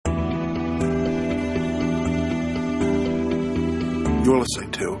You're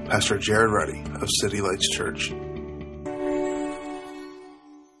listening to Pastor Jared Ruddy of City Lights Church. I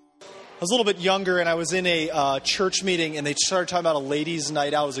was a little bit younger, and I was in a church meeting, and they started talking about a ladies'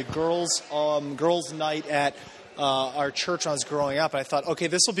 night out. It was a girls' night at our church when I was growing up. And I thought, okay,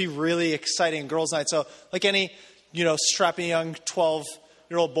 this will be really exciting, girls' night. So, like any, strapping young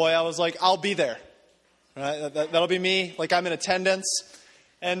 12-year-old boy, I was like, I'll be there. Right? That'll be me. Like, I'm in attendance.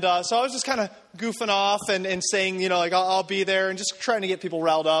 And so I was just kind of goofing off and saying, I'll be there and just trying to get people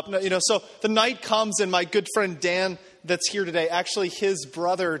riled up. So the night comes, and my good friend Dan that's here today, actually his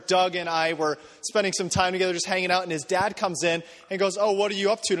brother Doug and I were spending some time together just hanging out, and his dad comes in and goes, "Oh, what are you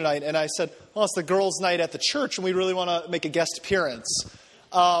up to tonight?" And I said, "Well, it's the girls' night at the church, and we really want to make a guest appearance."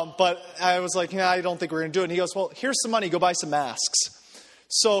 But I was like, I don't think we're going to do it. And he goes, "Well, here's some money. Go buy some masks."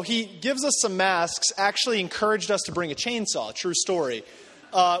 So he gives us some masks, actually encouraged us to bring a chainsaw. True story.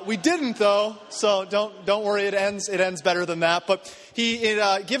 We didn't, though, so don't worry. It ends better than that. But he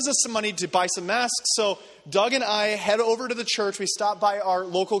gives us some money to buy some masks. So Doug and I head over to the church. We stop by our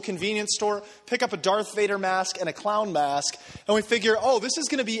local convenience store, pick up a Darth Vader mask and a clown mask, and we figure, this is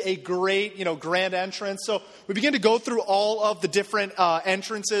going to be a great, grand entrance. So we begin to go through all of the different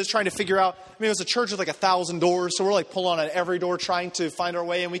entrances, trying to figure out. It was a church with like 1,000 doors, so we're like pulling on every door, trying to find our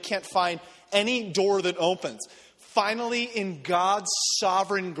way, and we can't find any door that opens. Finally, in God's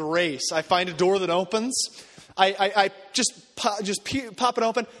sovereign grace, I find a door that opens. I just pop it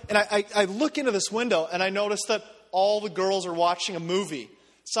open, and I look into this window, and I notice that all the girls are watching a movie.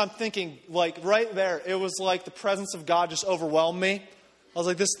 So I'm thinking, like, right there, it was like the presence of God just overwhelmed me. I was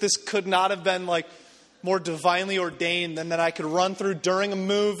like, this could not have been, like, more divinely ordained than that I could run through during a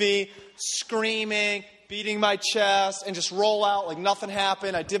movie, screaming, beating my chest, and just roll out like nothing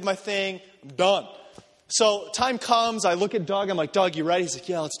happened. I did my thing. I'm done. So time comes, I look at Doug, I'm like, "Doug, you ready?" He's like,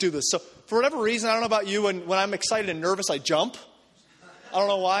 "Yeah, let's do this." So for whatever reason, I don't know about you, when I'm excited and nervous, I jump. I don't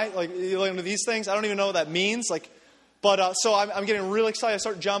know why. Like, into these things, I don't even know what that means. So I'm getting really excited. I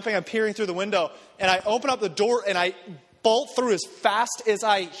start jumping, I'm peering through the window, and I open up the door, and I bolt through as fast as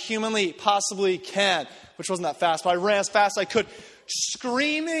I humanly possibly can, which wasn't that fast, but I ran as fast as I could,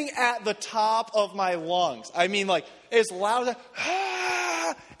 screaming at the top of my lungs. I mean, like, as loud as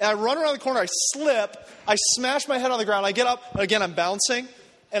and I run around the corner, I slip, I smash my head on the ground, I get up, and again, I'm bouncing,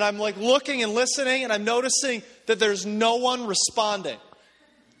 and I'm like looking and listening, and I'm noticing that there's no one responding.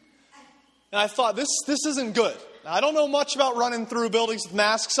 And I thought, this isn't good. Now, I don't know much about running through buildings with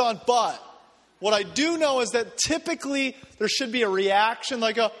masks on, but what I do know is that typically there should be a reaction,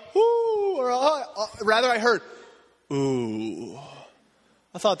 like a whoo, or rather I heard, ooh.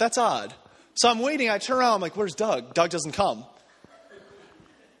 I thought, that's odd. So I'm waiting, I turn around, I'm like, "Where's Doug?" Doug doesn't come.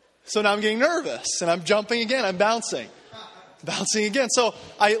 So now I'm getting nervous, and I'm jumping again, I'm bouncing again. So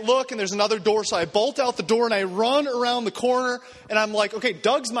I look, and there's another door, so I bolt out the door, and I run around the corner, and I'm like, okay,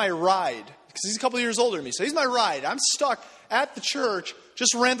 Doug's my ride, because he's a couple of years older than me, so he's my ride. I'm stuck at the church,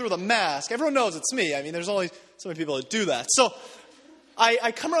 just ran through with a mask. Everyone knows it's me. I mean, there's only so many people that do that. So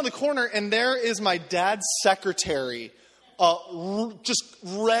I come around the corner, and there is my dad's secretary, just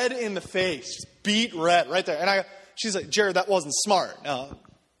red in the face, beat red right there. And she's like, "Jared, that wasn't smart." Now,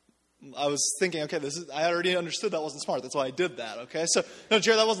 I was thinking, okay, I already understood that wasn't smart. That's why I did that, okay? So, no,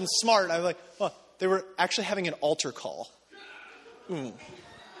 Jared, that wasn't smart. And I was like, well, they were actually having an altar call.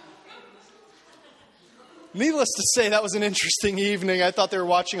 Needless to say, that was an interesting evening. I thought they were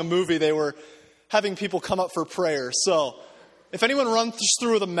watching a movie. They were having people come up for prayer. So if anyone runs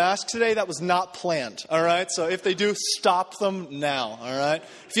through with a mask today, that was not planned, all right? So if they do, stop them now, all right?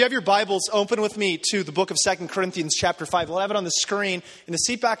 If you have your Bibles, open with me to the book of 2 Corinthians chapter 5. We'll have it on the screen in the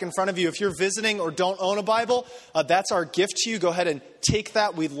seat back in front of you. If you're visiting or don't own a Bible, that's our gift to you. Go ahead and take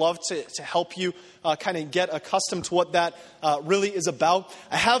that. We'd love to help you kind of get accustomed to what that really is about.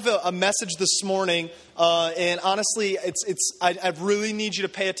 I have a message this morning, and honestly, I really need you to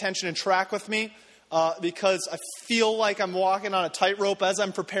pay attention and track with me. Because I feel like I'm walking on a tightrope as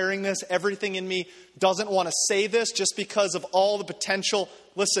I'm preparing this. Everything in me doesn't want to say this just because of all the potential,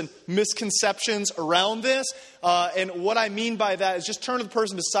 misconceptions around this. And what I mean by that is just turn to the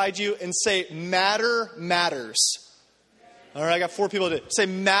person beside you and say, "Matter matters." All right, I got 4 people to say,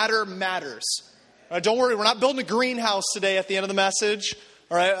 "Matter matters." All right, don't worry, we're not building a greenhouse today at the end of the message.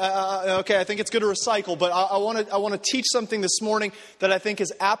 All right, okay, I think it's good to recycle, but I want to teach something this morning that I think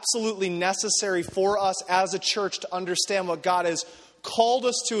is absolutely necessary for us as a church to understand what God has called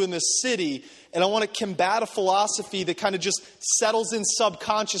us to in this city, and I want to combat a philosophy that kind of just settles in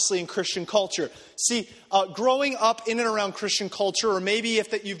subconsciously in Christian culture. See, growing up in and around Christian culture, or maybe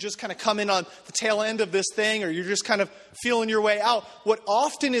if that you've just kind of come in on the tail end of this thing, or you're just kind of feeling your way out, what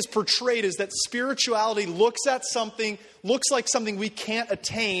often is portrayed is that spirituality looks like something we can't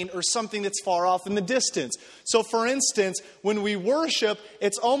attain, or something that's far off in the distance. So for instance, when we worship,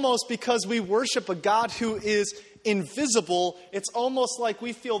 it's almost because we worship a God who is invisible. It's almost like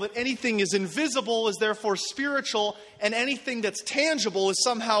we feel that anything is invisible is therefore spiritual, and anything that's tangible is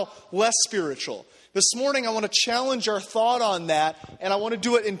somehow less spiritual. This morning I want to challenge our thought on that, and I want to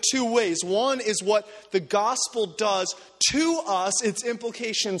do it in two ways. One is what the gospel does to us, its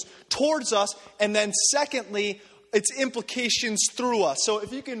implications towards us, and then secondly, its implications through us. So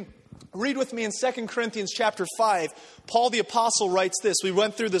if you can read with me in 2 Corinthians chapter 5, Paul the Apostle writes this. We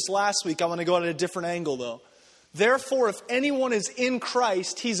went through this last week. I want to go at a different angle though. Therefore, if anyone is in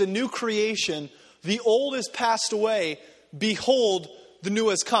Christ, he's a new creation. The old is passed away. Behold, the new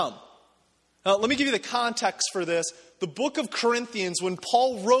has come. Now, let me give you the context for this. The book of Corinthians, when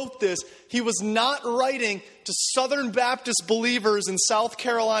Paul wrote this, he was not writing to Southern Baptist believers in South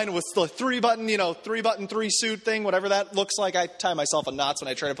Carolina with the three-button 3-suit thing, whatever that looks like. I tie myself in knots when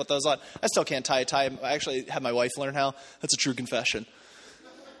I try to put those on. I still can't tie a tie. I actually had my wife learn how. That's a true confession.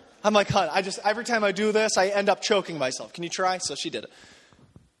 I'm like, hon, every time I do this, I end up choking myself. Can you try? So she did it.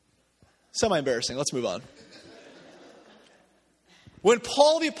 Semi-embarrassing. Let's move on. When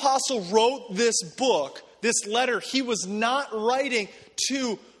Paul the Apostle wrote this book, this letter, he was not writing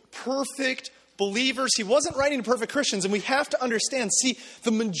to perfect believers. He wasn't writing to perfect Christians. And we have to understand, see,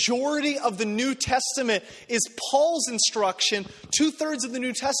 the majority of the New Testament is Paul's instruction. 2/3 of the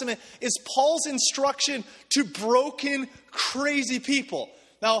New Testament is Paul's instruction to broken, crazy people.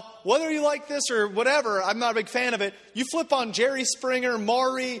 Now, whether you like this or whatever, I'm not a big fan of it. You flip on Jerry Springer,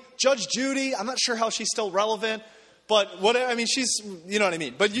 Maury, Judge Judy. I'm not sure how she's still relevant, but she's, you know what I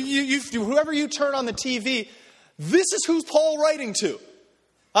mean. But whoever you turn on the TV, this is who's Paul writing to.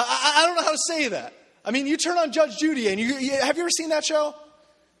 I don't know how to say that. I mean, you turn on Judge Judy, and have you ever seen that show?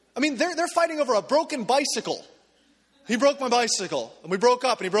 I mean, they're fighting over a broken bicycle. He broke my bicycle, and we broke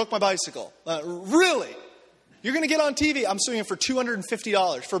up, and he broke my bicycle. Really? You're going to get on TV. I'm suing him for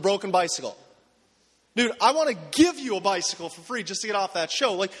 $250 for a broken bicycle. Dude, I want to give you a bicycle for free just to get off that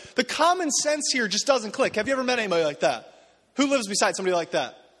show. Like, the common sense here just doesn't click. Have you ever met anybody like that? Who lives beside somebody like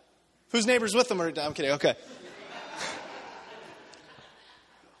that? Whose neighbor's with them? I'm kidding. Okay.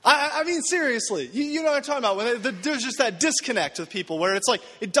 I mean, seriously. You know what I'm talking about. When there's just that disconnect with people where it's like,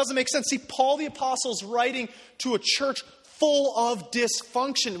 it doesn't make sense. See, Paul the Apostle's writing to a church full of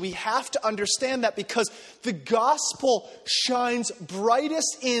dysfunction. We have to understand that because the gospel shines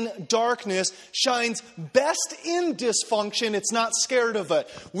brightest in darkness, shines best in dysfunction. It's not scared of it.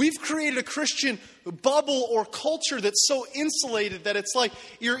 We've created a Christian bubble or culture that's so insulated that it's like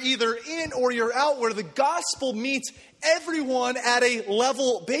you're either in or you're out, where the gospel meets everyone at a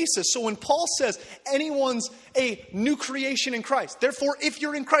level basis. So when Paul says anyone's a new creation in Christ, therefore if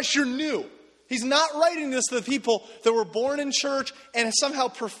you're in Christ, you're new. He's not writing this to the people that were born in church and have somehow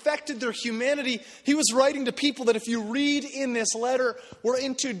perfected their humanity. He was writing to people that, if you read in this letter, were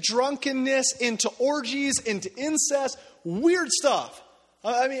into drunkenness, into orgies, into incest, weird stuff.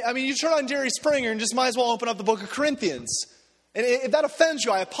 I mean, you turn on Jerry Springer and just might as well open up the book of Corinthians. And if that offends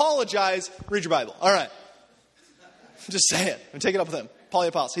you, I apologize. Read your Bible. All right. I'm just saying. I'm taking it up with him. Paul the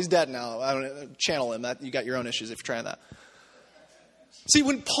Apostle. He's dead now. I don't channel him. You got your own issues if you're trying that. See,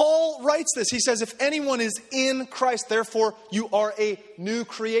 when Paul writes this, he says, if anyone is in Christ, therefore you are a new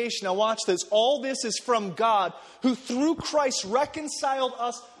creation. Now watch this. All this is from God, who through Christ reconciled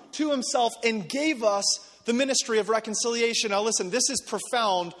us to himself and gave us the ministry of reconciliation. Now listen, this is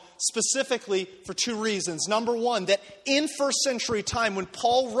profound specifically for two reasons. Number one, that in first century time, when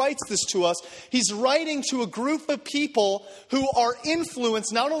Paul writes this to us, he's writing to a group of people who are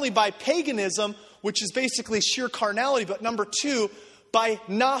influenced not only by paganism, which is basically sheer carnality, but number two, by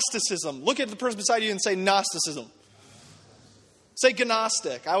Gnosticism. Look at the person beside you and say Gnosticism. Say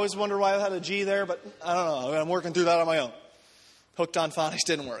Gnostic. I always wonder why I had a G there, but I don't know. I'm working through that on my own. Hooked on phonics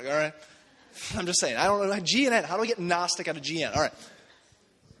didn't work, all right? I'm just saying. I don't know. G and N. How do I get Gnostic out of G and N? All right.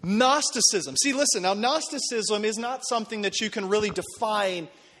 Gnosticism. See, listen. Now, Gnosticism is not something that you can really define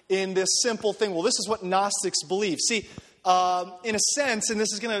in this simple thing. Well, this is what Gnostics believe. See, in a sense, and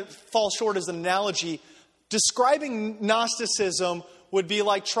this is going to fall short as an analogy, describing Gnosticism would be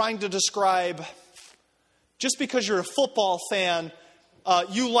like trying to describe, just because you're a football fan,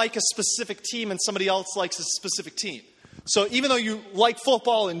 you like a specific team and somebody else likes a specific team. So even though you like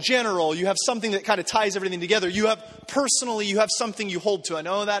football in general, you have something that kind of ties everything together. You have something you hold to. I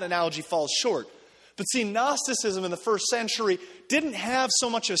know that analogy falls short. But see, Gnosticism in the first century didn't have so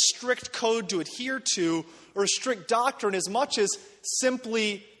much a strict code to adhere to or a strict doctrine as much as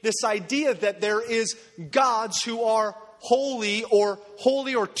simply this idea that there is gods who are holy or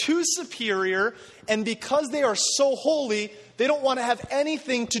too superior, and because they are so holy, they don't want to have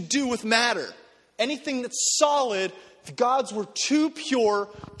anything to do with matter. Anything that's solid, if gods were too pure,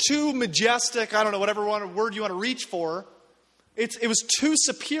 too majestic, I don't know, whatever word you want to reach for, it was too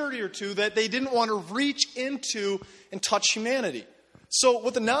superior to that they didn't want to reach into and touch humanity. So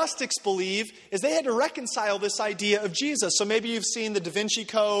what the Gnostics believe is they had to reconcile this idea of Jesus. So maybe you've seen the Da Vinci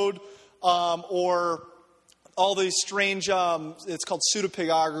Code or all these strange, it's called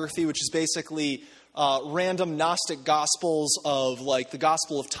pseudopagography, which is basically random Gnostic gospels of like the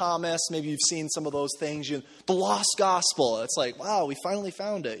Gospel of Thomas. Maybe you've seen some of those things. The Lost Gospel. It's like, wow, we finally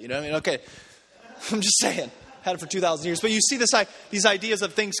found it. You know what I mean? Okay, I'm just saying. Had it for 2,000 years. But you see these ideas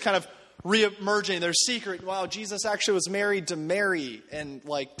of things kind of re-emerging. They're secret. Wow, Jesus actually was married to Mary and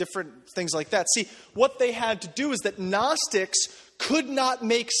like different things like that. See, what they had to do is that Gnostics could not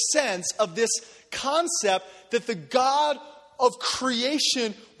make sense of this concept that the God of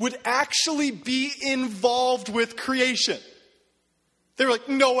creation would actually be involved with creation. They were like,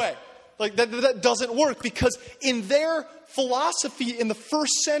 no way. Like that doesn't work, because in their philosophy in the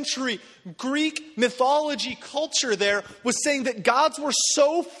first century Greek mythology culture there was saying that gods were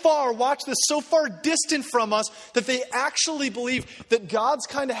so far, watch this, so far distant from us that they actually believed that gods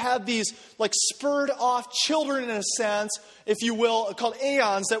kind of had these like spurred off children in a sense, if you will, called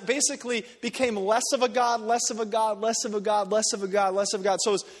aeons, that basically became less of a god, less of a god, less of a god, less of a god, less of a god.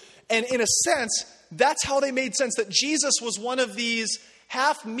 So and in a sense, that's how they made sense that Jesus was one of these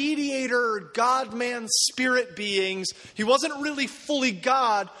half-mediator, God-man spirit beings. He wasn't really fully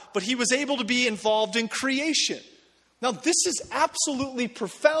God, but he was able to be involved in creation. Now, this is absolutely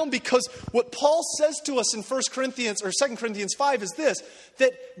profound, because what Paul says to us in 1 Corinthians or 2 Corinthians 5 is this,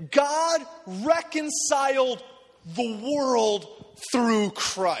 that God reconciled the world through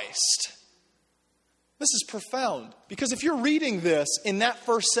Christ. This is profound, because if you're reading this in that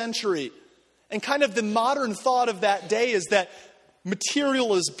first century, and kind of the modern thought of that day is that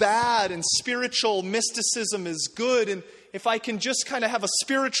material is bad and spiritual mysticism is good, and if I can just kind of have a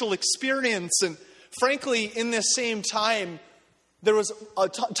spiritual experience. And frankly, in this same time, there was a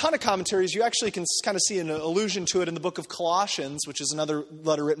ton of commentaries. You actually can kind of see an allusion to it in the book of Colossians, which is another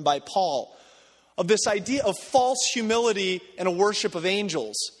letter written by Paul, of this idea of false humility and a worship of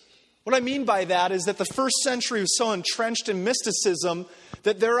angels. What I mean by that is that the first century was so entrenched in mysticism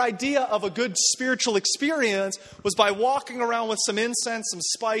that their idea of a good spiritual experience was by walking around with some incense, some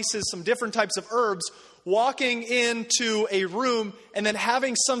spices, some different types of herbs, walking into a room and then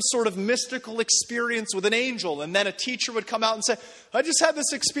having some sort of mystical experience with an angel. And then a teacher would come out and say, I just had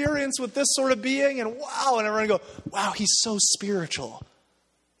this experience with this sort of being, and wow. And everyone would go, wow, he's so spiritual.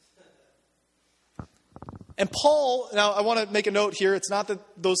 And Paul, now I want to make a note here. It's not that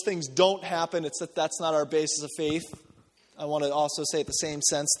those things don't happen. It's that that's not our basis of faith. I want to also say at the same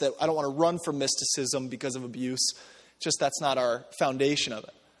sense that I don't want to run from mysticism because of abuse. Just that's not our foundation of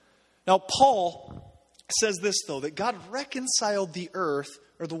it. Now, Paul says this, though, that God reconciled the earth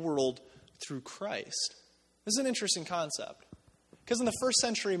or the world through Christ. This is an interesting concept. Because in the first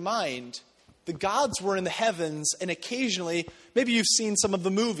century mind, the gods were in the heavens, and occasionally, maybe you've seen some of the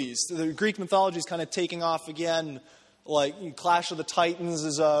movies. The Greek mythology is kind of taking off again. Like Clash of the Titans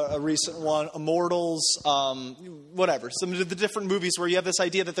is a recent one. Immortals, whatever. Some of the different movies where you have this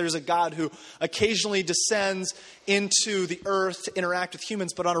idea that there's a God who occasionally descends into the earth to interact with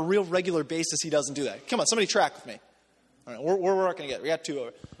humans, but on a real regular basis, he doesn't do that. Come on, somebody track with me. All right, we're working together. We got two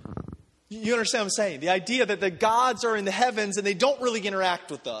over. You understand what I'm saying? The idea that the gods are in the heavens and they don't really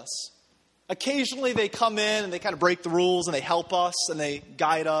interact with us. Occasionally they come in and they kind of break the rules and they help us and they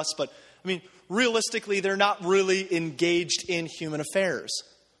guide us. But, I mean, realistically, they're not really engaged in human affairs.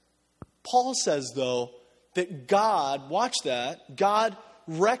 Paul says, though, that God, watch that, God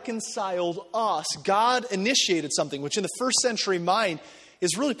reconciled us. God initiated something, which in the first century mind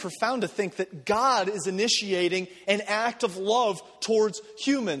is really profound to think that God is initiating an act of love towards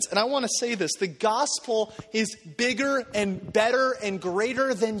humans. And I want to say this, the gospel is bigger and better and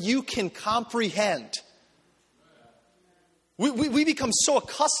greater than you can comprehend. We become so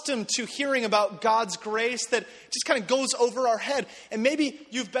accustomed to hearing about God's grace that it just kind of goes over our head. And maybe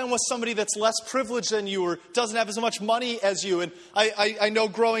you've been with somebody that's less privileged than you or doesn't have as much money as you. And I know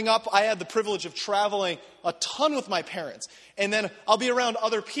growing up, I had the privilege of traveling a ton with my parents. And then I'll be around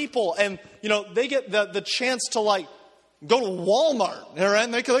other people and, you know, they get the chance to like go to Walmart, all right?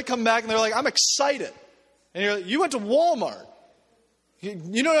 And they come back and they're like, I'm excited. And you're like, you went to Walmart.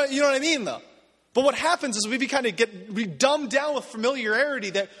 You know what I mean, though? But what happens is we dumb down with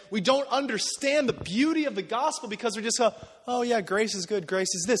familiarity that we don't understand the beauty of the gospel because we just go, oh yeah, grace is good,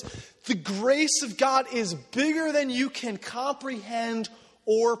 grace is this. The grace of God is bigger than you can comprehend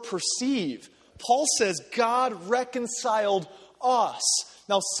or perceive. Paul says God reconciled us.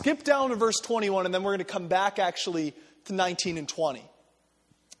 Now skip down to verse 21 and then we're going to come back actually to 19 and 20.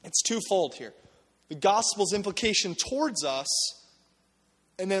 It's twofold here. The gospel's implication towards us,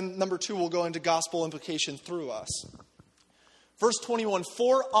 and then number 2, we'll go into gospel implication through us. Verse 21,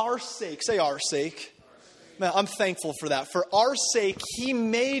 for our sake, say our sake. Man, I'm thankful for that. For our sake, he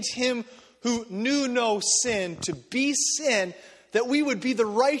made him who knew no sin to be sin, that we would be the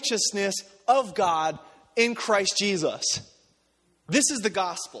righteousness of God in Christ Jesus. This is the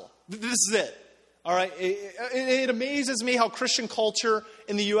gospel. This is it. All right. It amazes me how Christian culture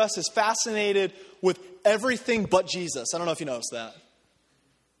in the U.S. is fascinated with everything but Jesus. I don't know if you noticed that.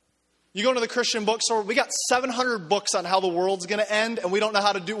 You go into the Christian bookstore, we got 700 books on how the world's going to end, and we don't know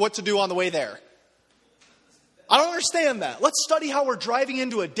what to do on the way there. I don't understand that. Let's study how we're driving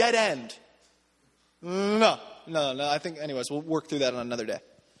into a dead end. No. I think, anyways, we'll work through that on another day.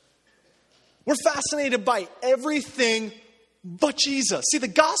 We're fascinated by everything but Jesus. See, the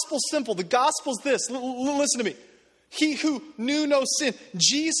gospel's simple. The gospel's this. Listen to me. He who knew no sin.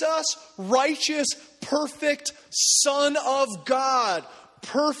 Jesus, righteous, perfect Son of God.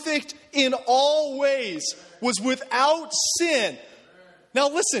 Perfect in all ways, was without sin. Now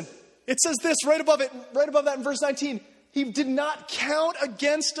listen, it says this right above that in verse 19. He did not count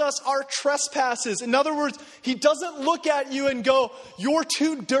against us our trespasses. In other words, he doesn't look at you and go, you're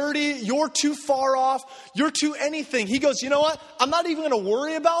too dirty, you're too far off, you're too anything. He goes, you know what? I'm not even going to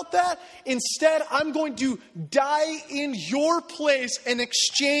worry about that. Instead, I'm going to die in your place and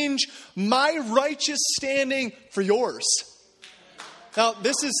exchange my righteous standing for yours. Now,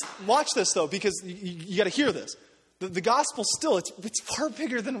 watch this though, because you got to hear this. The gospel still, it's far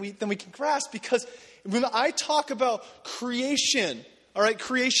bigger than we can grasp, because when I talk about creation, all right,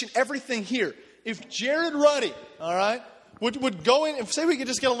 creation, everything here. If Jared Ruddy, all right, would go in and say we could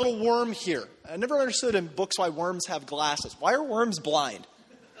just get a little worm here. I never understood in books why worms have glasses. Why are worms blind?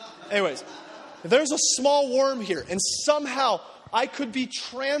 Anyways, if there's a small worm here and somehow I could be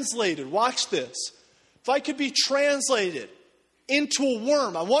translated, watch this. If I could be translated into a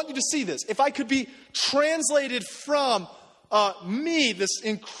worm. I want you to see this. If I could be translated from me, this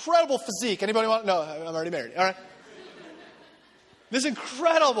incredible physique. Anybody want? No, I'm already married. All right. This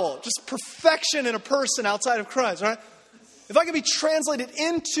incredible, just perfection in a person outside of Christ. All right. If I could be translated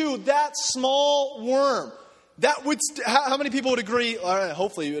into that small worm, that would. How many people would agree? All right,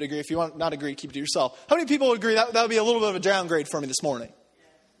 hopefully you would agree. If you want not agree, keep it to yourself. How many people would agree that would be a little bit of a downgrade for me this morning?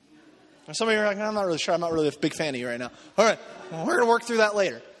 Some of you are like, I'm not really sure. I'm not really a big fan of you right now. All right. Well, we're going to work through that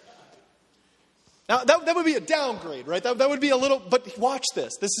later. Now, that would be a downgrade, right? That would be a little, but watch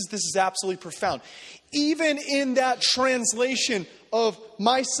this. This is absolutely profound. Even in that translation of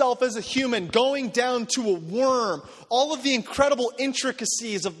myself as a human going down to a worm, all of the incredible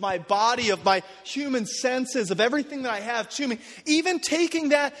intricacies of my body, of my human senses, of everything that I have to me, even taking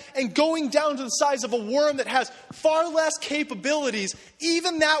that and going down to the size of a worm that has far less capabilities,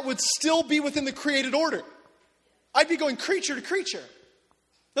 even that would still be within the created order. I'd be going creature to creature.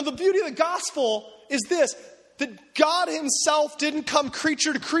 Now, the beauty of the gospel is this, that God himself didn't come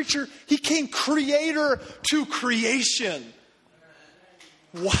creature to creature. He came creator to creation.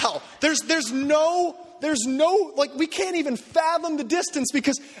 Wow. There's no, like, we can't even fathom the distance,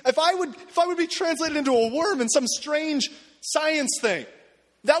 because if I would be translated into a worm in some strange science thing,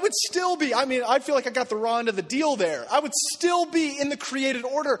 that would still be, I feel like I got the raw end of the deal there. I would still be in the created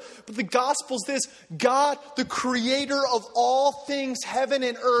order. But the gospel's this: God, the creator of all things, heaven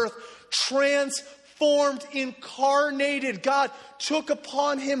and earth, transformed, incarnated. God took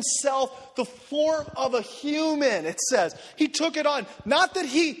upon himself the form of a human, it says. He took it on. Not that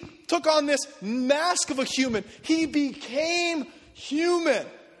he took on this mask of a human. He became human.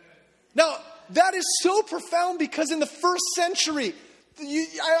 Now, that is so profound, because in the first century,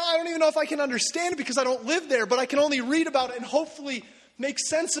 I don't even know if I can understand it because I don't live there, but I can only read about it and hopefully make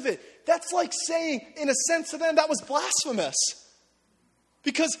sense of it. That's like saying, in a sense to them, that was blasphemous,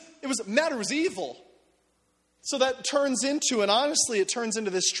 because matter was evil. So that turns into, and honestly, it turns into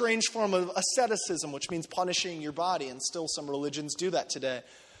this strange form of asceticism, which means punishing your body, and still some religions do that today.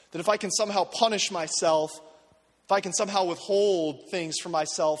 That if I can somehow punish myself, if I can somehow withhold things from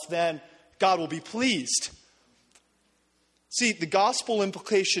myself, then God will be pleased. See, the gospel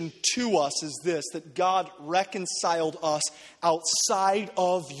implication to us is this, that God reconciled us outside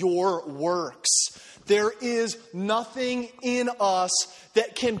of your works. There is nothing in us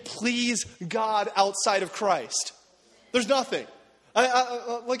that can please God outside of Christ. There's nothing.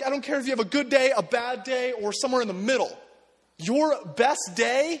 I don't care if you have a good day, a bad day, or somewhere in the middle. Your best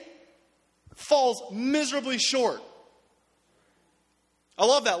day falls miserably short. I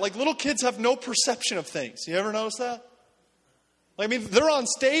love that. Like, little kids have no perception of things. You ever notice that? I mean, they're on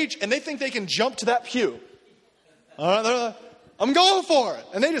stage and they think they can jump to that pew. All right, they're like, I'm going for it.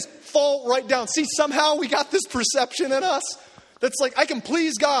 And they just fall right down. See, somehow we got this perception in us that's like, I can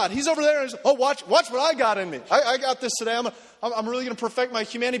please God. He's over there and oh, watch what I got in me. I got this today. I'm really going to perfect my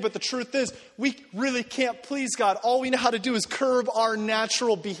humanity. But the truth is, we really can't please God. All we know how to do is curb our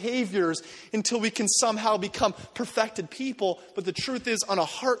natural behaviors until we can somehow become perfected people. But the truth is, on a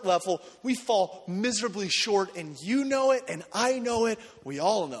heart level, we fall miserably short. And you know it, and I know it. We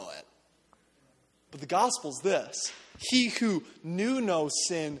all know it. But the gospel's this. He who knew no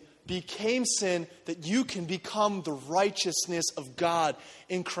sin became sin that you can become the righteousness of God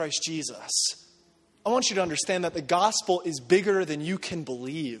in Christ Jesus. I want you to understand that the gospel is bigger than you can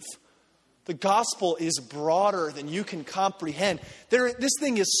believe. The gospel is broader than you can comprehend. This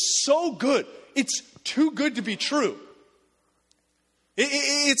thing is so good. It's too good to be true.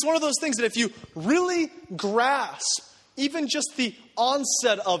 It's one of those things that if you really grasp even just the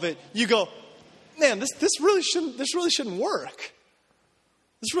onset of it, you go, man, this really shouldn't work.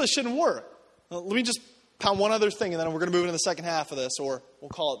 This really shouldn't work. Let me just pound one other thing, and then we're going to move into the second half of this, or we'll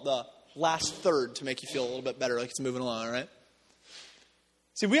call it the last third to make you feel a little bit better, like it's moving along, all right?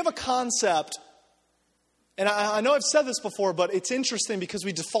 See, we have a concept, and I know I've said this before, but it's interesting because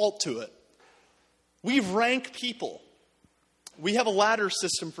we default to it. We rank people. We have a ladder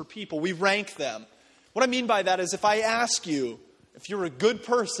system for people. We rank them. What I mean by that is if I ask you if you're a good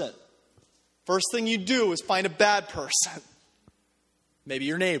person, first thing you do is find a bad person. Maybe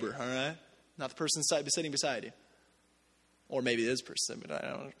your neighbor, all right? Not the person sitting beside you. Or maybe it is person, but I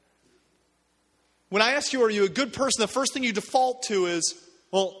don't know. When I ask you, are you a good person, the first thing you default to is,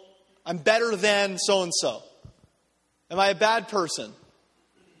 well, I'm better than so-and-so. Am I a bad person?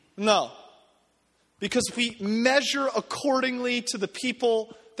 No. Because we measure accordingly to the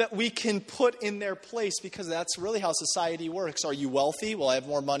people that we can put in their place, because that's really how society works. Are you wealthy? Well, I have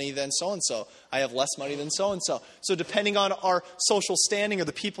more money than so-and-so. I have less money than so-and-so. So depending on our social standing or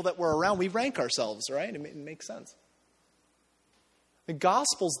the people that we're around, we rank ourselves, right? It makes sense. The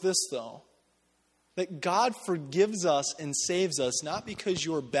gospel's this, though, that God forgives us and saves us not because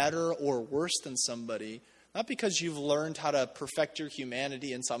you're better or worse than somebody, not because you've learned how to perfect your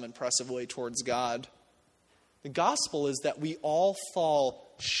humanity in some impressive way towards God. The gospel is that we all fall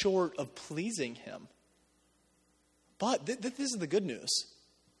short of pleasing Him. But this is the good news.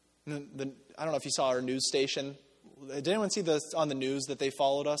 I don't know if you saw our news station. Did anyone see this on the news that they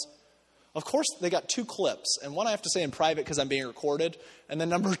followed us? Of course, they got 2 clips. And one I have to say in private because I'm being recorded. And then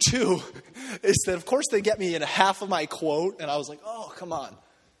number 2 is that, of course, they get me in half of my quote. And I was like, oh, come on.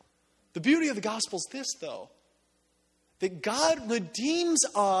 The beauty of the gospel is this, though. That God redeems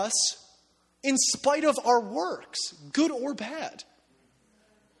us in spite of our works, good or bad.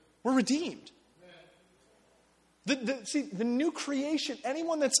 We're redeemed. The new creation,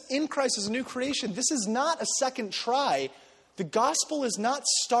 anyone that's in Christ is a new creation. This is not a second try. The gospel is not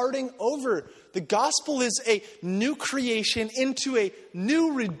starting over. The gospel is a new creation into a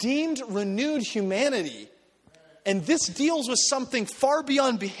new, redeemed, renewed humanity. And this deals with something far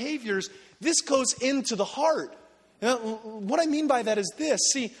beyond behaviors. This goes into the heart. Now, what I mean by that is this.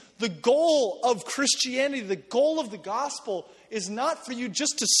 See, the goal of Christianity, the goal of the gospel is not for you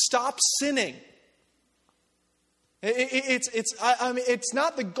just to stop sinning. It's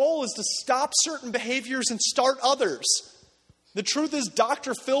not the goal is to stop certain behaviors and start others. The truth is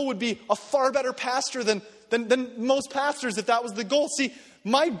Dr. Phil would be a far better pastor than most pastors if that was the goal. See,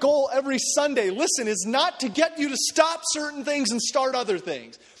 my goal every Sunday, listen, is not to get you to stop certain things and start other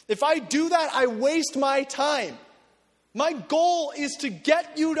things. If I do that, I waste my time. My goal is to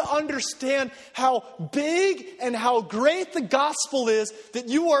get you to understand how big and how great the gospel is, that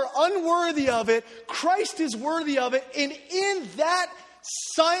you are unworthy of it, Christ is worthy of it, and in that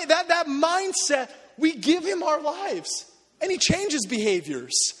mindset, we give Him our lives, and He changes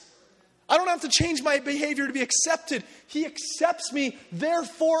behaviors. I don't have to change my behavior to be accepted. He accepts me,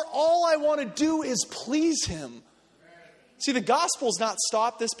 therefore all I want to do is please Him. See, the gospel is not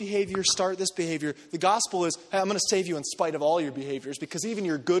stop this behavior, start this behavior. The gospel is, hey, I'm going to save you in spite of all your behaviors because even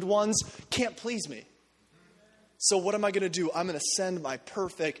your good ones can't please me. So what am I going to do? I'm going to send my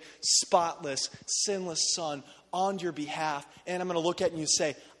perfect, spotless, sinless Son on your behalf. And I'm going to look at you and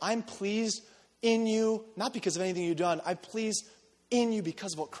say, I'm pleased in you, not because of anything you've done. I'm pleased in you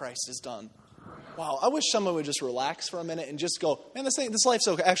because of what Christ has done. Wow, I wish someone would just relax for a minute and just go, man, this life's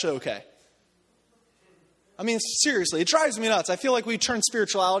actually okay. I mean, seriously, it drives me nuts. I feel like we turn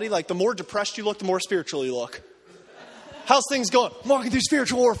spirituality, like the more depressed you look, the more spiritual you look. How's things going? I'm walking through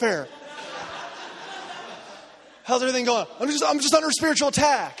spiritual warfare. How's everything going? I'm just under spiritual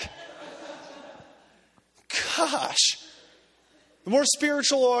attack. Gosh. The more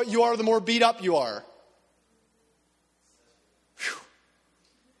spiritual you are, the more beat up you are. Whew.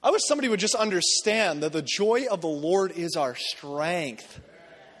 I wish somebody would just understand that the joy of the Lord is our strength.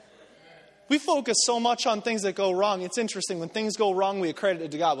 We focus so much on things that go wrong. It's interesting. When things go wrong, we accredit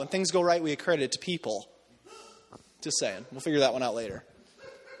it to God. When things go right, we accredit it to people. Just saying. We'll figure that one out later.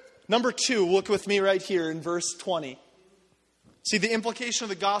 Number 2, look with me right here in verse 20. See, the implication of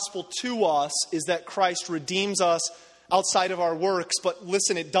the gospel to us is that Christ redeems us outside of our works. But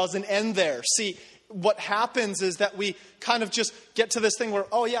listen, it doesn't end there. See, what happens is that we kind of just get to this thing where,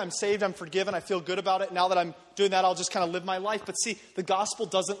 oh yeah, I'm saved, I'm forgiven, I feel good about it. Now that I'm doing that, I'll just kind of live my life. But see, the gospel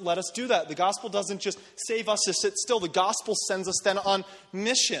doesn't let us do that. The gospel doesn't just save us to sit still. The gospel sends us then on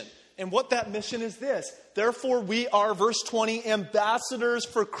mission. And what that mission is this. Therefore, we are, verse 20, ambassadors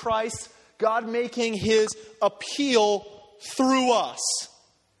for Christ, God making his appeal through us.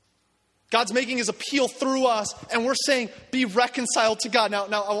 God's making his appeal through us, and we're saying, be reconciled to God. Now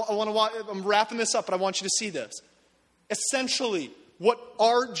I'm wrapping this up, but I want you to see this. Essentially, what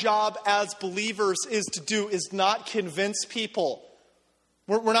our job as believers is to do is not convince people.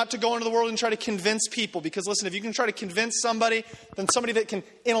 We're not to go into the world and try to convince people, because listen, if you can try to convince somebody, then somebody that can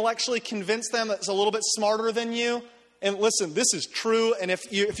intellectually convince them that's a little bit smarter than you, and listen, this is true, and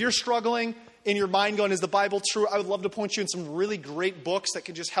if you're struggling in your mind going, is the Bible true? I would love to point you in some really great books that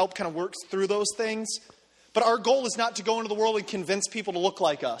can just help kind of work through those things. But our goal is not to go into the world and convince people to look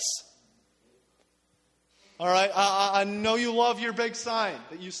like us. All right? I know you love your big sign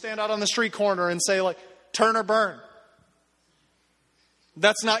that you stand out on the street corner and say, like, turn or burn.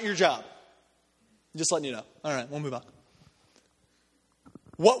 That's not your job. Just letting you know. All right, we'll move on.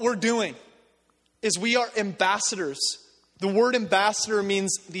 What we're doing is we are ambassadors. The word ambassador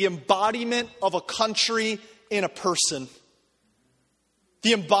means the embodiment of a country in a person.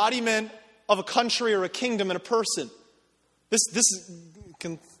 The embodiment of a country or a kingdom in a person. This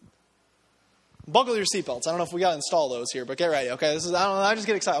can buckle your seatbelts. I don't know if we got to install those here, but get ready. Okay, I just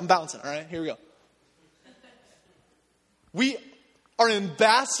get excited. I'm bouncing. All right, here we go. We are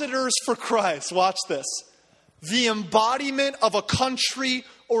ambassadors for Christ. Watch this. The embodiment of a country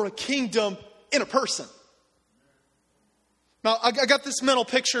or a kingdom in a person. Now, I got this mental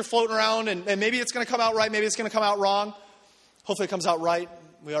picture floating around, and maybe it's going to come out right, maybe it's going to come out wrong. Hopefully it comes out right.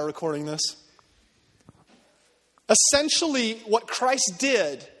 We are recording this. Essentially, what Christ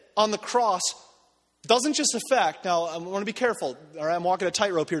did on the cross doesn't just affect, now I want to be careful, all right, I'm walking a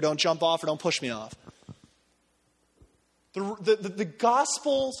tightrope here, don't jump off or don't push me off. The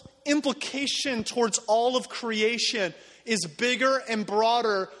gospel's implication towards all of creation is bigger and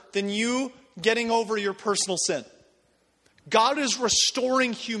broader than you getting over your personal sin. God is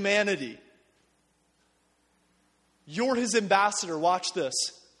restoring humanity. You're his ambassador. Watch this.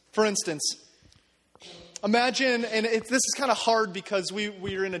 For instance, imagine, and this is kind of hard because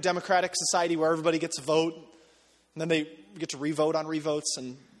we're in a democratic society where everybody gets a vote, and then they get to re-vote on re-votes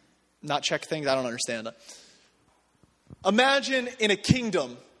and not check things. I don't understand it. Imagine in a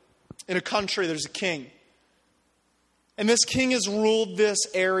kingdom, in a country, there's a king. And this king has ruled this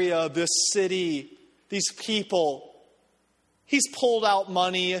area, this city, these people. He's pulled out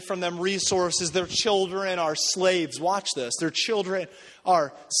money from them, resources. Their children are slaves. Watch this. Their children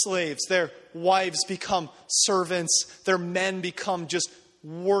are slaves. Their wives become servants. Their men become just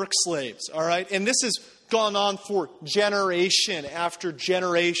work slaves. All right? And this has gone on for generation after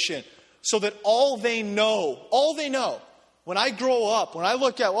generation. So that all they know, when I grow up, when I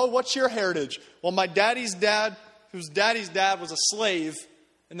look at, well, what's your heritage? Well, my daddy's dad, whose daddy's dad was a slave,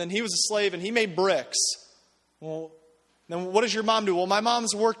 and then he was a slave and he made bricks. Well, then what does your mom do? Well, my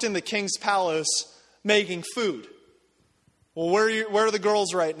mom's worked in the king's palace making food. Well, where are the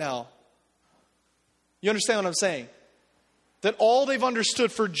girls right now? You understand what I'm saying? That all they've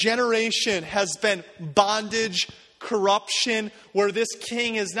understood for generation has been bondage, corruption, where this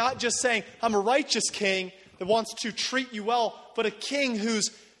king is not just saying, I'm a righteous king that wants to treat you well, but a king who's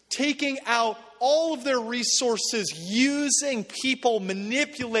taking out all of their resources, using people,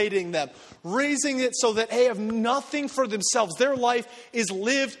 manipulating them, raising it so that they have nothing for themselves. Their life is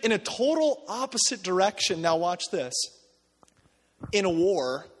lived in a total opposite direction. Now watch this. In a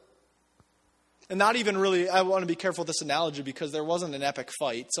war, And not even really, I want to be careful with this analogy because there wasn't an epic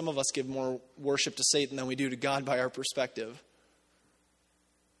fight. Some of us give more worship to Satan than we do to God by our perspective.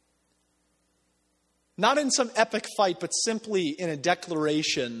 Not in some epic fight, but simply in a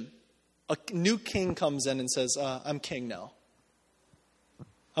declaration. A new king comes in and says, I'm king now.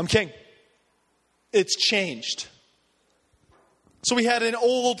 I'm king. It's changed. So we had an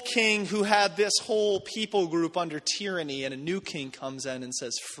old king who had this whole people group under tyranny, and a new king comes in and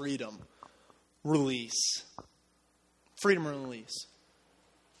says, freedom, release. Freedom and release.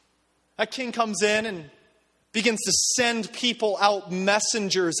 That king comes in and begins to send people out,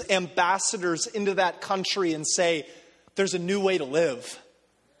 messengers, ambassadors into that country and say, there's a new way to live.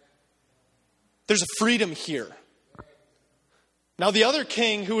 There's a freedom here. Now the other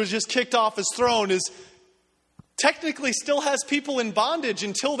king who was just kicked off his throne is technically still has people in bondage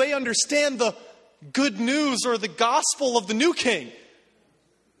until they understand the good news or the gospel of the new king.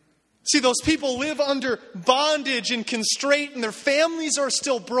 See, those people live under bondage and constraint, and their families are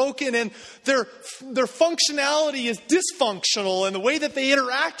still broken, and their functionality is dysfunctional, and the way that they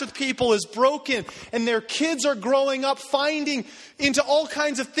interact with people is broken, and their kids are growing up finding into all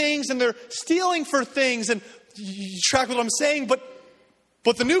kinds of things, and they're stealing for things, and you track what I'm saying, but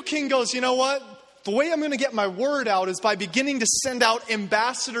the new king goes, you know what? The way I'm going to get my word out is by beginning to send out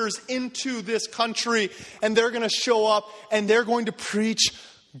ambassadors into this country, and they're going to show up, and they're going to preach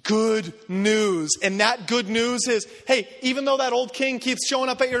good news. And that good news is, hey, even though that old king keeps showing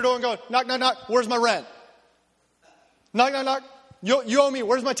up at your door and going, knock, knock, knock, where's my rent? Knock, knock, knock, you owe me,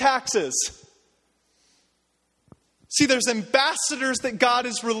 where's my taxes? See, there's ambassadors that God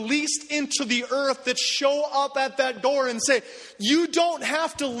has released into the earth that show up at that door and say, you don't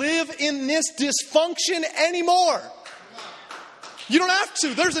have to live in this dysfunction anymore. You don't have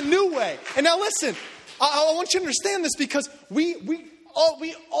to. There's a new way. And now listen, I want you to understand this because we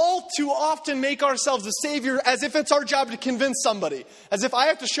all too often make ourselves a savior as if it's our job to convince somebody. As if I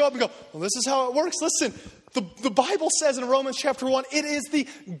have to show up and go, well, this is how it works. Listen, the Bible says in Romans chapter 1, it is the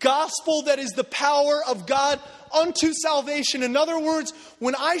gospel that is the power of God unto salvation. In other words,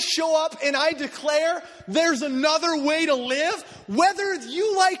 when I show up and I declare there's another way to live, whether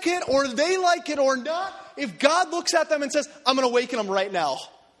you like it or they like it or not, if God looks at them and says, I'm going to awaken them right now.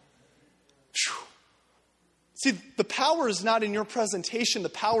 Whew. See, the power is not in your presentation. The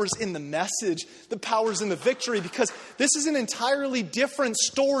power is in the message. The power is in the victory, because this is an entirely different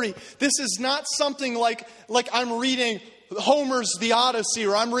story. This is not something like I'm reading Homer's The Odyssey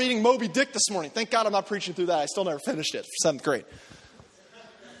or I'm reading Moby Dick this morning. Thank God I'm not preaching through that. I still never finished it for 7th grade.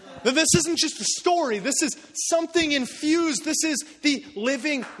 But this isn't just a story. This is something infused. This is the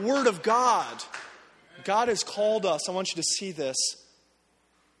living Word of God. God has called us. I want you to see this.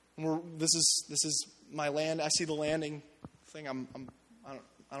 This is my land. I see the landing thing. I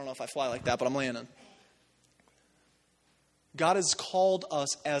don't know if I fly like that, but I'm landing. God has called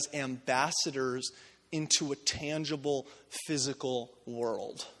us as ambassadors into a tangible, physical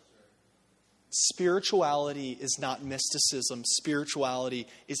world. Spirituality is not mysticism. Spirituality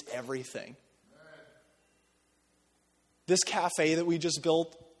is everything. This cafe that we just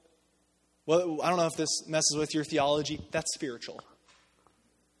built, well, I don't know if this messes with your theology. That's spiritual.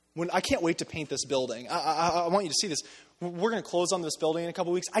 I can't wait to paint this building. I want you to see this. We're going to close on this building in a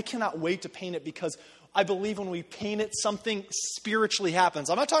couple weeks. I cannot wait to paint it because I believe when we paint it, something spiritually happens.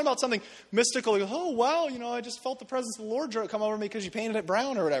 I'm not talking about something mystical. You go, oh, wow, I just felt the presence of the Lord come over me because you painted it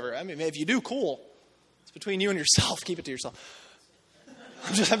brown or whatever. I mean, if you do, cool. It's between you and yourself. Keep it to yourself.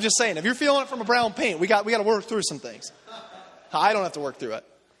 I'm just saying, if you're feeling it from a brown paint, we got to work through some things. I don't have to work through it.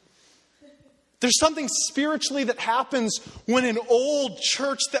 There's something spiritually that happens when an old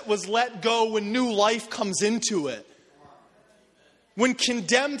church that was let go, when new life comes into it. When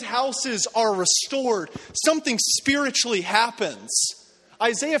condemned houses are restored, something spiritually happens.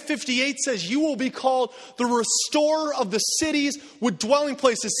 Isaiah 58 says, you will be called the restorer of the cities with dwelling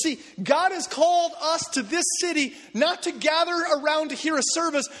places. See, God has called us to this city not to gather around to hear a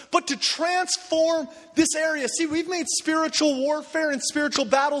service, but to transform this area. See, we've made spiritual warfare and spiritual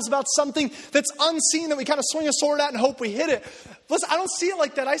battles about something that's unseen that we kind of swing a sword at and hope we hit it. Listen, I don't see it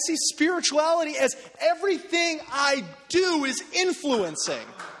like that. I see spirituality as everything I do is influencing.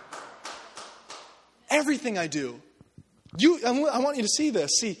 Everything I do. I want you to see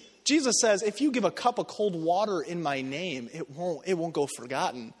this. See, Jesus says, if you give a cup of cold water in my name, it won't go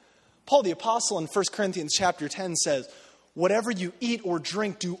forgotten. Paul the Apostle in 1 Corinthians chapter 10 says, whatever you eat or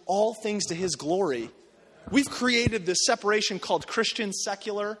drink, do all things to his glory. We've created this separation called Christian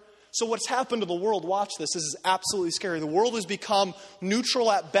secular. So what's happened to the world, watch this is absolutely scary. The world has become neutral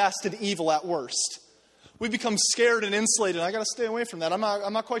at best and evil at worst. we become scared and insulated. I got to stay away from that. I'm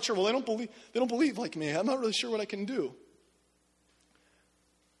not quite sure. Well, they don't believe like me. I'm not really sure what I can do.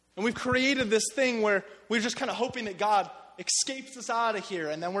 And we've created this thing where we're just kind of hoping that God escapes us out of here,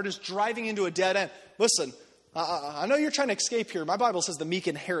 and then we're just driving into a dead end. Listen, I know you're trying to escape here. My Bible says the meek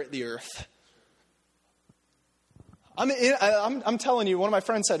inherit the earth. I'm telling you, one of my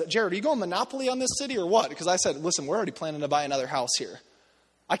friends said, Jared, are you going Monopoly on this city or what? Because I said, listen, we're already planning to buy another house here.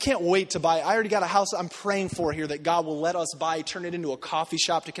 I can't wait to buy. I already got a house I'm praying for here that God will let us buy, turn it into a coffee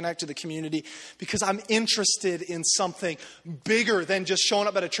shop to connect to the community, because I'm interested in something bigger than just showing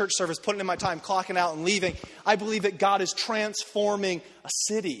up at a church service, putting in my time, clocking out and leaving. I believe that God is transforming a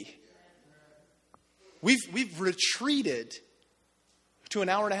city. We've retreated to an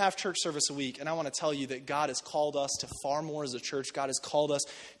hour-and-a-half church service a week, and I want to tell you that God has called us to far more as a church. God has called us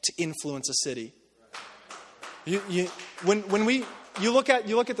to influence a city. When you look at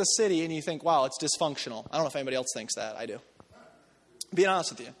the city and you think, wow, it's dysfunctional. I don't know if anybody else thinks that. I do. Being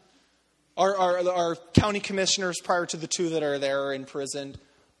honest with you. Our county commissioners, prior to the two that are there, are imprisoned.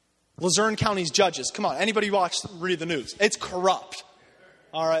 Luzerne County's judges. Come on, anybody read the news? It's corrupt.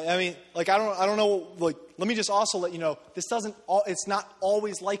 All right. I mean, I don't know. Let me just also let you know, it's not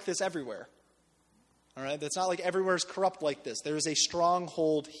always like this everywhere. All right. It's not like everywhere is corrupt like this. There is a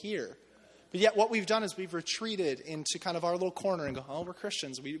stronghold here. But yet what we've done is we've retreated into kind of our little corner and go, oh, we're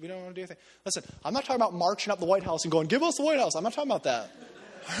Christians. We don't want to do anything. Listen, I'm not talking about marching up the White House and going, give us the White House. I'm not talking about that.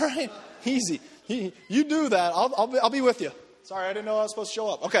 All right? Easy. You do that. I'll be with you. Sorry, I didn't know I was supposed to show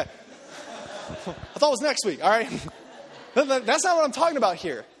up. Okay. I thought it was next week. All right? That's not what I'm talking about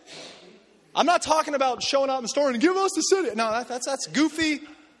here. I'm not talking about showing up in the store and give us the city. No, that's goofy.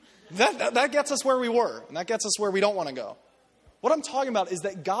 That gets us where we were. And that gets us where we don't want to go. What I'm talking about is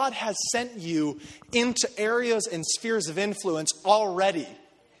that God has sent you into areas and spheres of influence already.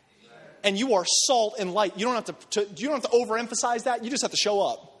 And you are salt and light. You don't have to overemphasize that. You just have to show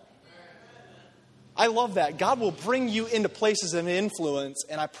up. I love that. God will bring you into places of influence,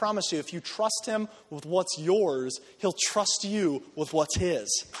 and I promise you, if you trust Him with what's yours, He'll trust you with what's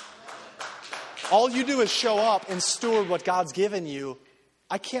His. All you do is show up and steward what God's given you.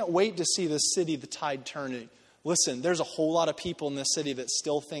 I can't wait to see this city, the tide turning. Listen, there's a whole lot of people in this city that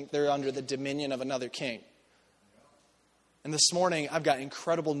still think they're under the dominion of another king. And this morning, I've got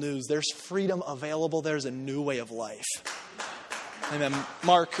incredible news. There's freedom available. There's a new way of life. Amen.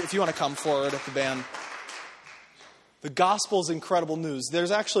 Mark, if you want to come forward at the band. The gospel is incredible news. There's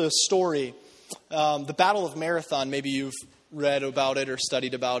actually a story, the Battle of Marathon. Maybe you've read about it or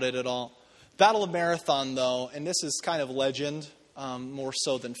studied about it at all. Battle of Marathon, though, and this is kind of legend, more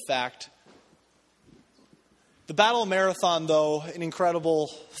so than fact. The Battle of Marathon, though, an incredible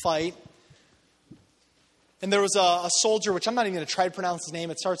fight. And there was a soldier, which I'm not even going to try to pronounce his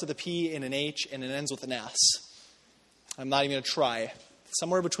name. It starts with a P and an H, and it ends with an S. I'm not even going to try.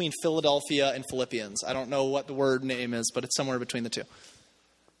 Somewhere between Philadelphia and Philippians. I don't know what the word name is, but it's somewhere between the two.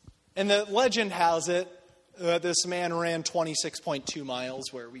 And the legend has it that this man ran 26.2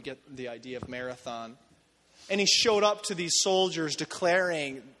 miles, where we get the idea of marathon. And he showed up to these soldiers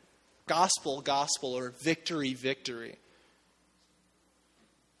declaring gospel, or victory.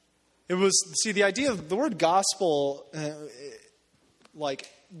 It was, the idea of the word gospel,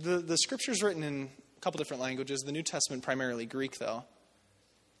 the scripture's written in a couple different languages. The New Testament primarily Greek, though.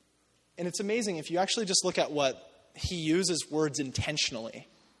 And it's amazing if you actually just look at what he uses words intentionally.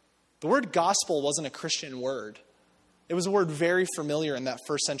 The word gospel wasn't a Christian word. It was a word very familiar in that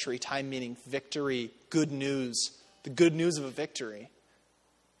first century time, meaning victory, good news, the good news of a victory.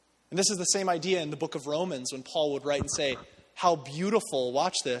 And this is the same idea in the book of Romans when Paul would write and say, how beautiful,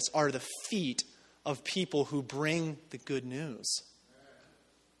 watch this, are the feet of people who bring the good news.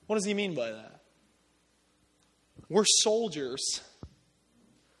 What does he mean by that? We're soldiers.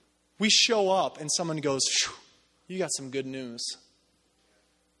 We show up and someone goes, you got some good news.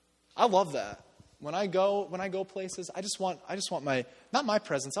 I love that. When I go places, I just want my, not my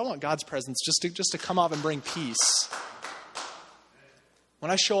presence, I want God's presence just to come up and bring peace. When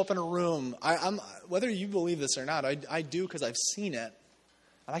I show up in a room, I'm whether you believe this or not, I do because I've seen it.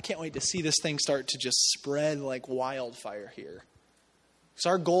 And I can't wait to see this thing start to just spread like wildfire here. Because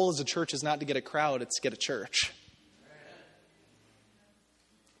our goal as a church is not to get a crowd, it's to get a church.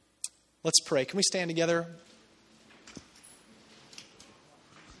 Let's pray. Can we stand together?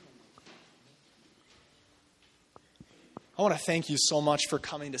 I want to thank you so much for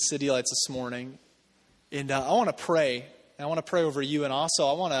coming to City Lights this morning. And I want to pray. And I want to pray over you. And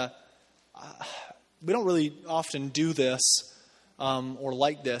also, we don't really often do this or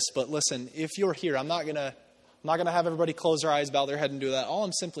like this. But listen, if you're here, I'm not going to I'm not going to have everybody close their eyes, bow their head, and do that. All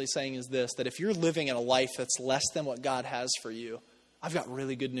I'm simply saying is this, that if you're living in a life that's less than what God has for you, I've got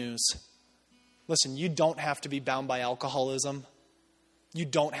really good news. Listen, you don't have to be bound by alcoholism. You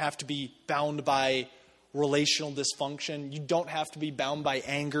don't have to be bound by relational dysfunction. You don't have to be bound by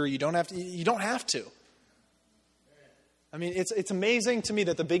anger. You don't have to. I mean, it's amazing to me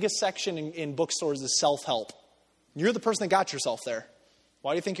that the biggest section in bookstores is self-help. You're the person that got yourself there.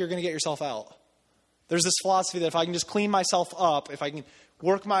 Why do you think you're going to get yourself out? There's this philosophy that if I can just clean myself up, if I can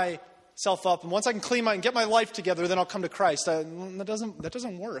work myself up, and once I can get my life together, then I'll come to Christ. That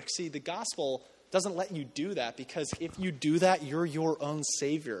doesn't work. See, the gospel doesn't let you do that, because if you do that, you're your own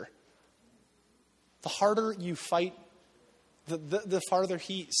savior. The harder you fight, the farther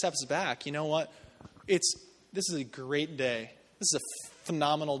he steps back. You know what? This is a great day. This is a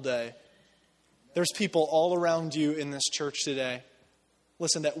phenomenal day. There's people all around you in this church today,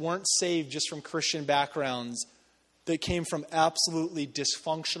 listen, that weren't saved just from Christian backgrounds, that came from absolutely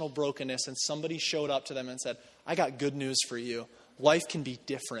dysfunctional brokenness, and somebody showed up to them and said, I got good news for you. Life can be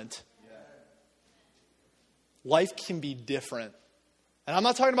different. Life can be different. And I'm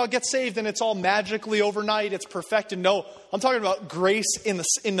not talking about get saved and it's all magically overnight, it's perfected. No, I'm talking about grace in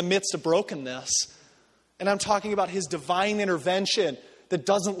the midst of brokenness. And I'm talking about his divine intervention that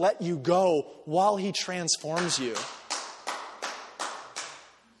doesn't let you go while he transforms you.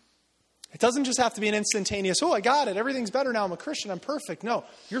 It doesn't just have to be an instantaneous, I got it, everything's better now, I'm a Christian, I'm perfect. No,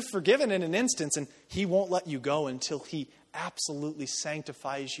 you're forgiven in an instant, and he won't let you go until he absolutely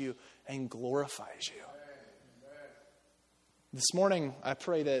sanctifies you and glorifies you. This morning, I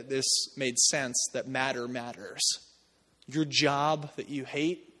pray that this made sense, that matter matters. Your job that you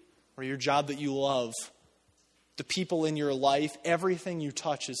hate or your job that you love, the people in your life, everything you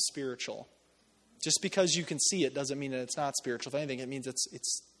touch is spiritual. Just because you can see it doesn't mean that it's not spiritual. If anything, it means it's.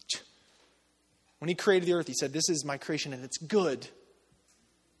 When he created the earth, he said, this is my creation and it's good.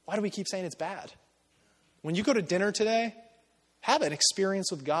 Why do we keep saying it's bad? When you go to dinner today, have an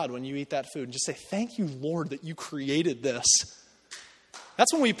experience with God when you eat that food. And just say, thank you, Lord, that you created this.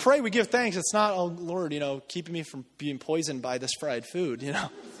 That's when we pray, we give thanks. It's not, oh, Lord, keeping me from being poisoned by this fried food,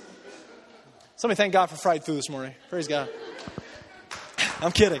 Somebody thank God for fried food this morning. Praise God.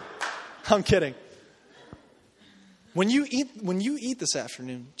 I'm kidding. When you eat this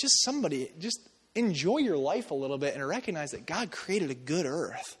afternoon, just enjoy your life a little bit and recognize that God created a good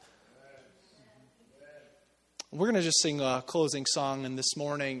earth. We're going to just sing a closing song, and this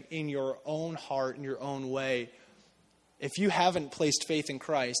morning, in your own heart, in your own way, if you haven't placed faith in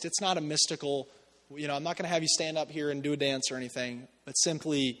Christ, it's not a mystical, I'm not going to have you stand up here and do a dance or anything, but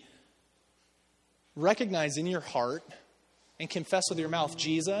simply recognize in your heart and confess with your mouth,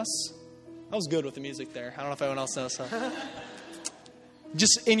 Jesus. That was good with the music there. I don't know if anyone else knows that.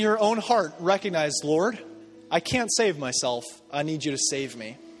 Just in your own heart, recognize, Lord, I can't save myself. I need you to save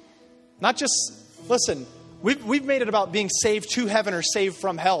me. Not just, listen, we've made it about being saved to heaven or saved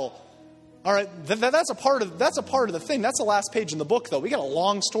from hell. All right, that's a part of the thing. That's the last page in the book, though. We got a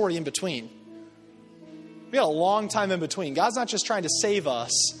long story in between. We got a long time in between. God's not just trying to save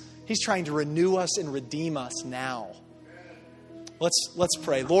us. He's trying to renew us and redeem us now. Let's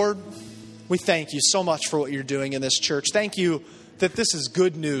pray. Lord, we thank you so much for what you're doing in this church. Thank you that this is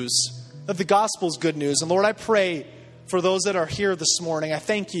good news, that the gospel is good news. And Lord, I pray for those that are here this morning, I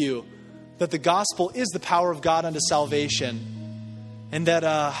thank you that the gospel is the power of God unto salvation. And that,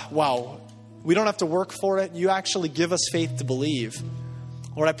 we don't have to work for it. You actually give us faith to believe.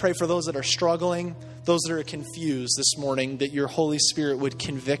 Lord, I pray for those that are struggling, those that are confused this morning, that your Holy Spirit would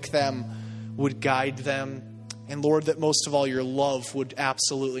convict them, would guide them. And Lord, that most of all, your love would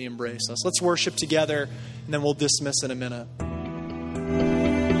absolutely embrace us. Let's worship together, and then we'll dismiss in a minute.